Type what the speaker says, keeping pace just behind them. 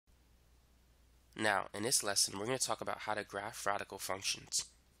Now, in this lesson, we're going to talk about how to graph radical functions,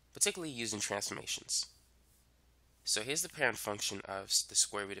 particularly using transformations. So here's the parent function of the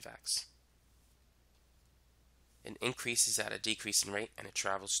square root of x. It increases at a decreasing rate and it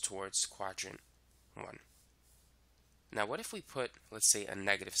travels towards quadrant 1. Now what if we put, let's say, a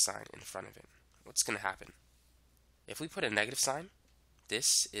negative sign in front of it? What's going to happen? If we put a negative sign,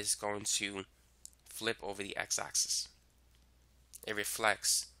 this is going to flip over the x-axis. It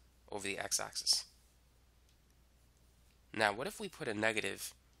reflects over the x-axis. Now what if we put a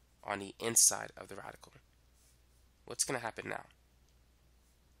negative on the inside of the radical? What's going to happen now?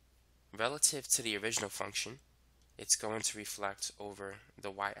 Relative to the original function, it's going to reflect over the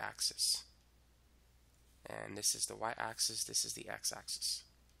y-axis. And this is the y-axis, this is the x-axis.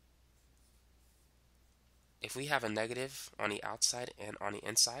 If we have a negative on the outside and on the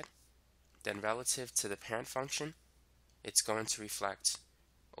inside, then relative to the parent function, it's going to reflect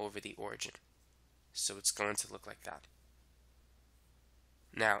over the origin. So it's going to look like that.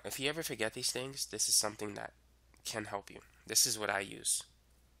 Now, if you ever forget these things, this is something that can help you. This is what I use.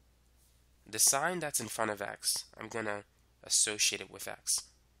 The sign that's in front of x, I'm going to associate it with x.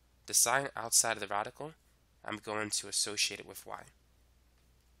 The sign outside of the radical, I'm going to associate it with y.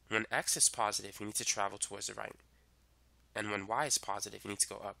 When x is positive, you need to travel towards the right. And when y is positive, you need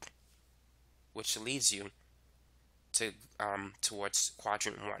to go up, which leads you to towards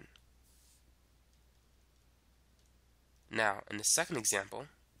quadrant 1. Now, in the second example,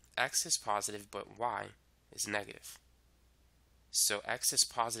 x is positive, but y is negative. So x is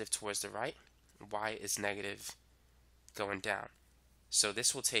positive towards the right, y is negative going down. So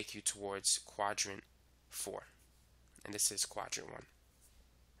this will take you towards quadrant 4, and this is quadrant 1.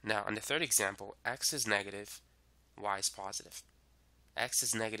 Now, in the third example, x is negative, y is positive. X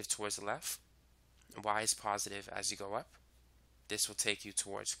is negative towards the left, y is positive as you go up. This will take you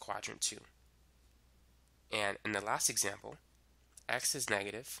towards quadrant 2. And in the last example, x is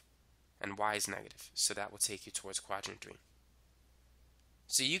negative and y is negative, so that will take you towards quadrant 3.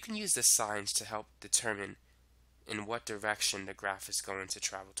 So you can use the signs to help determine in what direction the graph is going to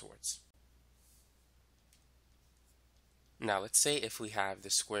travel towards. Now let's say if we have the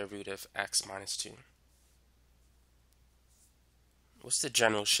square root of x minus 2. What's the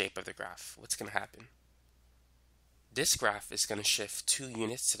general shape of the graph? What's going to happen? This graph is going to shift 2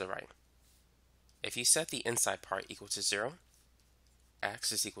 units to the right. If you set the inside part equal to 0,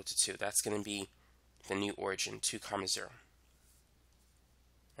 x is equal to 2. That's going to be the new origin, 2, 0.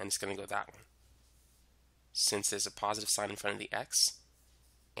 And it's going to go that way, since there's a positive sign in front of the x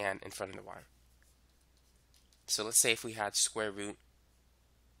and in front of the y. So let's say if we had square root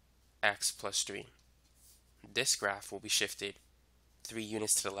x plus 3. This graph will be shifted 3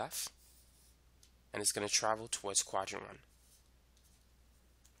 units to the left, and it's going to travel towards quadrant 1.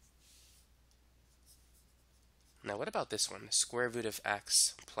 Now what about this one, the square root of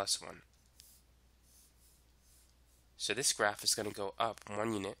x plus 1? So this graph is going to go up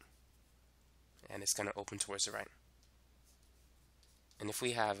 1 unit, and it's going to open towards the right. And if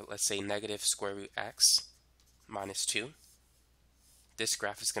we have, let's say, negative square root x minus 2, this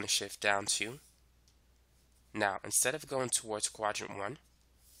graph is going to shift down 2. Now, instead of going towards quadrant 1,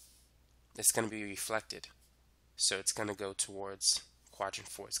 it's going to be reflected. So it's going to go towards quadrant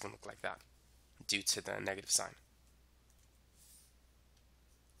 4. It's going to look like that due to the negative sign.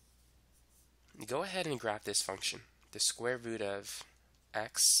 Go ahead and graph this function, the square root of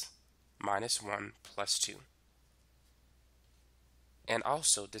x minus 1 plus 2. And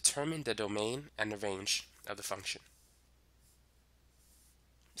also determine the domain and the range of the function.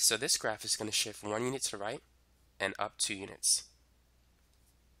 So this graph is going to shift 1 unit to the right and up 2 units.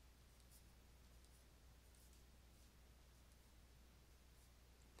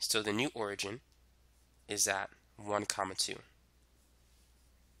 So the new origin is at 1, 2.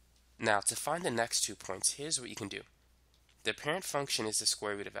 Now to find the next 2 points, here's what you can do. The parent function is the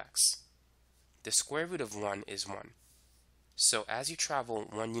square root of x. The square root of 1 is 1. So as you travel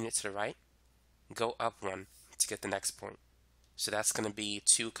 1 unit to the right, go up 1 to get the next point. So that's going to be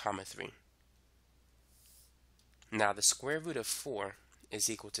 2, 3. Now the square root of 4 is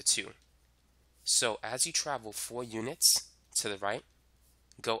equal to 2. So as you travel 4 units to the right,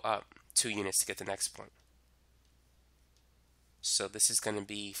 go up 2 units to get the next point. So this is going to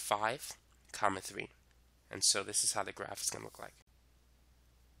be 5, 3. And so this is how the graph is going to look like.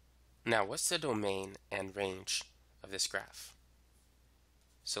 Now what's the domain and range of this graph?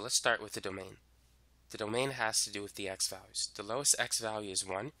 So let's start with the domain. The domain has to do with the x values. The lowest x value is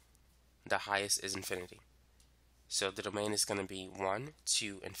 1. The highest is infinity. So the domain is going to be 1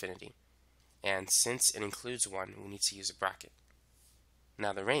 to infinity. And since it includes 1, we need to use a bracket.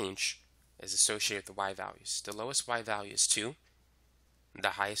 Now the range is associated with the y values. The lowest y value is 2.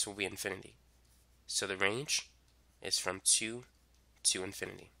 The highest will be infinity. So the range is from 2 to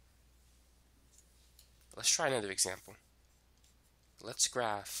infinity. Let's try another example. Let's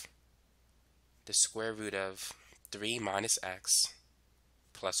graph the square root of 3 minus x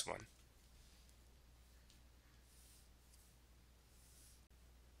plus 1.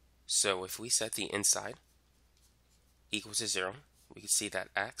 So if we set the inside equal to 0, we can see that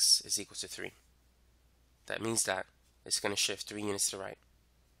x is equal to 3. That means that it's going to shift 3 units to the right.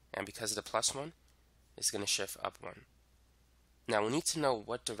 And because of the plus 1, it's going to shift up 1. Now we need to know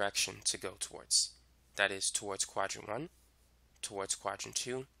what direction to go towards. That is towards quadrant 1, towards quadrant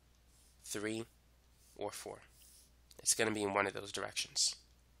 2, 3, or 4. It's going to be in one of those directions.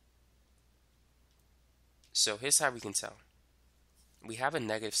 So here's how we can tell. We have a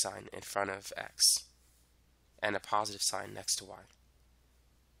negative sign in front of x and a positive sign next to y.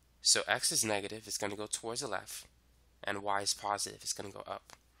 So x is negative, it's going to go towards the left, and y is positive, it's going to go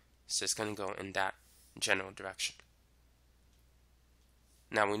up. So it's going to go in that general direction.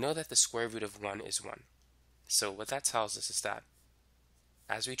 Now we know that the square root of 1 is 1. So what that tells us is that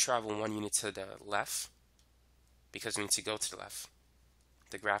as we travel 1 unit to the left, because we need to go to the left,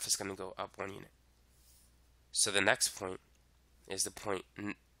 the graph is going to go up 1 unit. So the next point is the point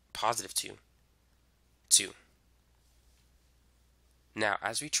positive 2, 2. Now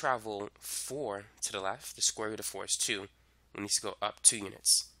as we travel 4 to the left, the square root of 4 is 2. We need to go up 2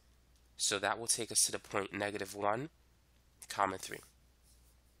 units. So that will take us to the point negative 1, comma 3.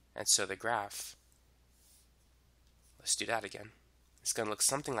 And so the graph, let's do that again. It's going to look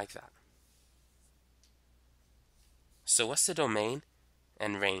something like that. So what's the domain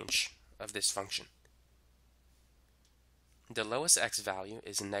and range of this function? The lowest x value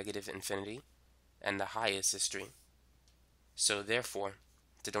is negative infinity, and the highest is 3. So therefore,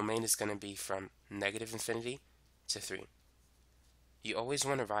 the domain is going to be from negative infinity to 3. You always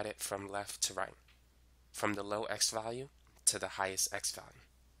want to write it from left to right, from the low x value to the highest x value.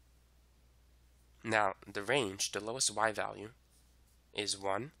 Now, the range, the lowest y value, is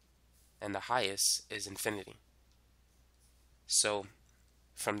 1, and the highest is infinity. So,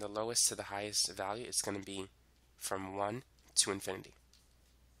 from the lowest to the highest value, it's going to be from 1 to infinity.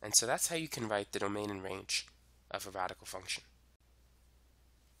 And so that's how you can write the domain and range of a radical function.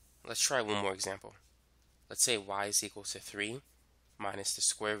 Let's try one more example. Let's say y is equal to 3 minus the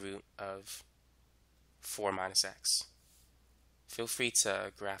square root of 4 minus x. Feel free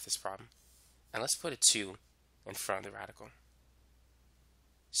to graph this problem. And let's put a 2 in front of the radical.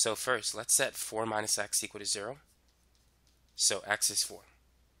 So first, let's set 4 minus x equal to 0. So x is 4.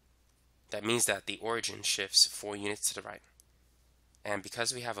 That means that the origin shifts 4 units to the right. And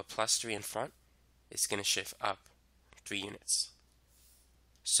because we have a plus 3 in front, it's going to shift up 3 units.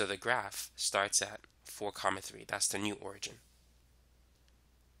 So the graph starts at 4, 3. That's the new origin.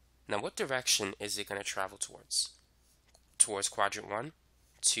 Now what direction is it going to travel towards? Towards quadrant 1,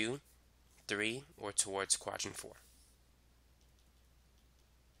 2, 3, or towards quadrant 4?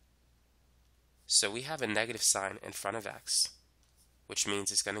 So we have a negative sign in front of x, which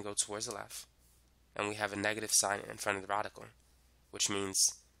means it's going to go towards the left. And we have a negative sign in front of the radical, which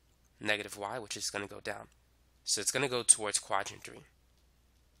means negative y, which is going to go down. So it's going to go towards quadrant 3.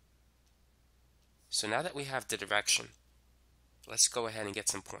 So now that we have the direction, let's go ahead and get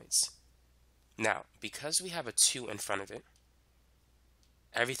some points. Now, because we have a 2 in front of it,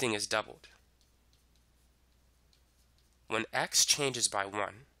 everything is doubled. When x changes by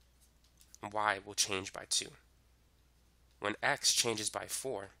 1, y will change by 2. When x changes by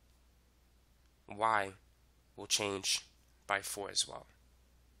 4, y will change by 4 as well.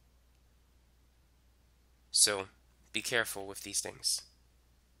 So be careful with these things.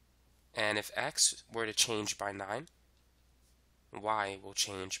 And if x were to change by 9, y will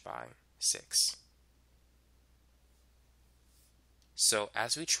change by 6. So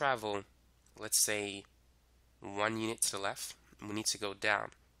as we travel, let's say 1 unit to the left, we need to go down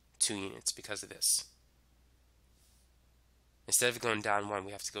 2 units because of this. Instead of going down 1,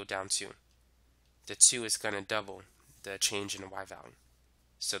 we have to go down 2. The 2 is going to double the change in the y value.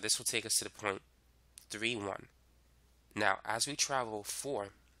 So this will take us to the point 3, 1. Now, as we travel 4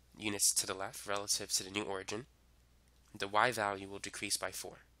 units to the left relative to the new origin, the y value will decrease by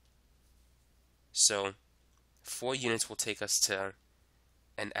 4. So 4 units will take us to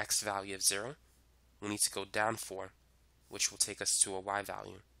an x value of 0. We need to go down 4, which will take us to a y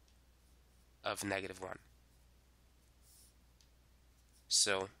value of negative 1.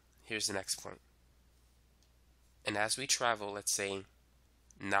 So here's the next point. And as we travel, let's say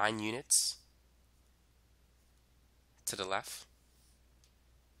 9 units to the left,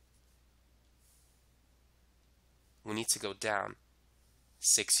 we need to go down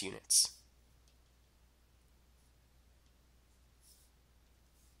 6 units.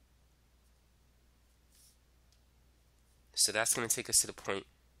 So that's going to take us to the point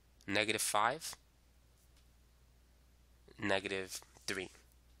 -5, -3.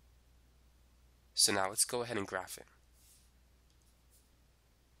 So now let's go ahead and graph it.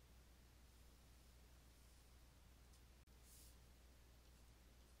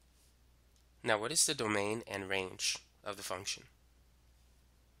 Now, what is the domain and range of the function?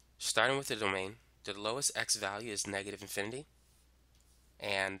 Starting with the domain, the lowest x value is -infinity,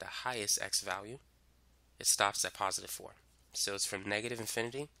 and the highest x value, it stops at +4. So it's from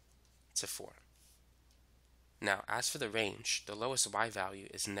 -infinity to 4. Now, as for the range, the lowest y value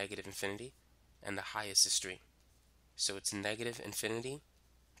is -infinity, and the highest is 3. So it's -infinity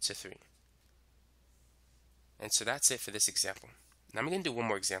to 3. And so that's it for this example. Now I'm going to do one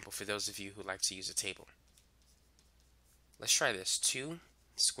more example for those of you who like to use a table. Let's try this. 2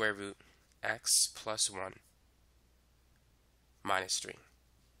 square root x plus 1 minus 3.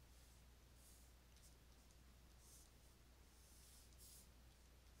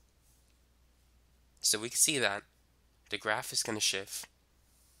 So we can see that the graph is going to shift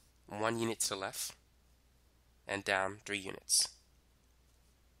 1 unit to the left and down 3 units.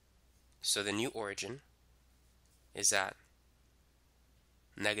 So the new origin is at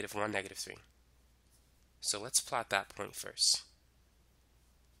 -1, -3. So let's plot that point first.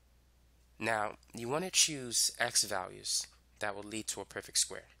 Now, you want to choose x values that will lead to a perfect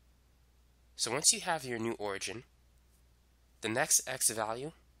square. So once you have your new origin, the next x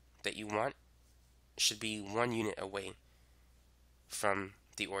value that you want should be 1 unit away from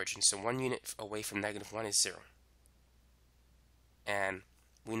the origin. So 1 unit away from -1 is 0. And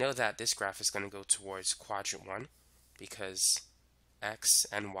we know that this graph is going to go towards quadrant 1 because x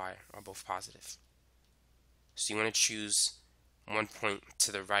and y are both positive. So you want to choose 1 point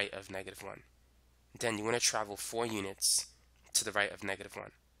to the right of -1. Then you want to travel 4 units to the right of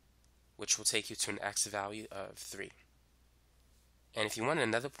 -1, which will take you to an x value of 3. And if you want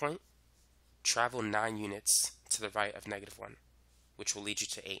another point, travel 9 units to the right of -1, which will lead you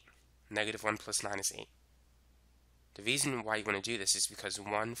to 8. -1 plus 9 is 8. The reason why you want to do this is because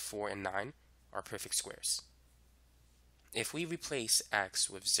 1, 4, and 9 are perfect squares. If we replace x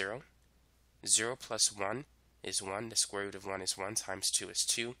with 0, 0 plus 1 is 1, the square root of 1 is 1, times 2 is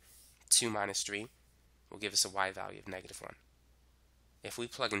 2, 2 minus 3 will give us a y value of -1. If we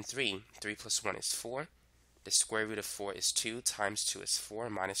plug in 3, 3 plus 1 is 4, the square root of 4 is 2, times 2 is 4,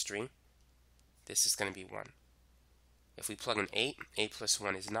 minus 3, this is going to be 1. If we plug in 8, 8 plus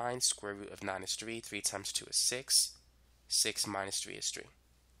 1 is 9, square root of 9 is 3, 3 times 2 is 6, 6 minus 3 is 3.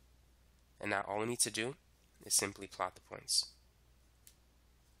 And now all we need to do is simply plot the points.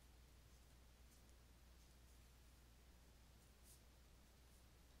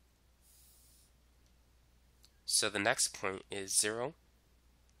 So the next point is 0,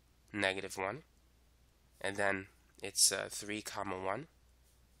 -1, and then it's 3, 1,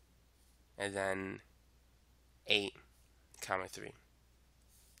 and then 8, 3.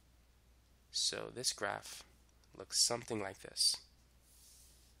 So this graph looks something like this.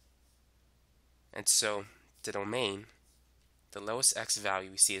 And so the domain, the lowest x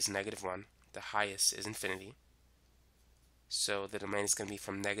value we see is -1, the highest is infinity. So the domain is going to be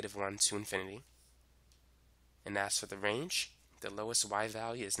from -1 to infinity. And as for the range, the lowest y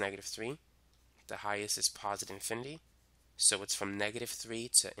value is -3, the highest is +infinity, so it's from -3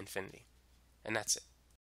 to infinity. And that's it.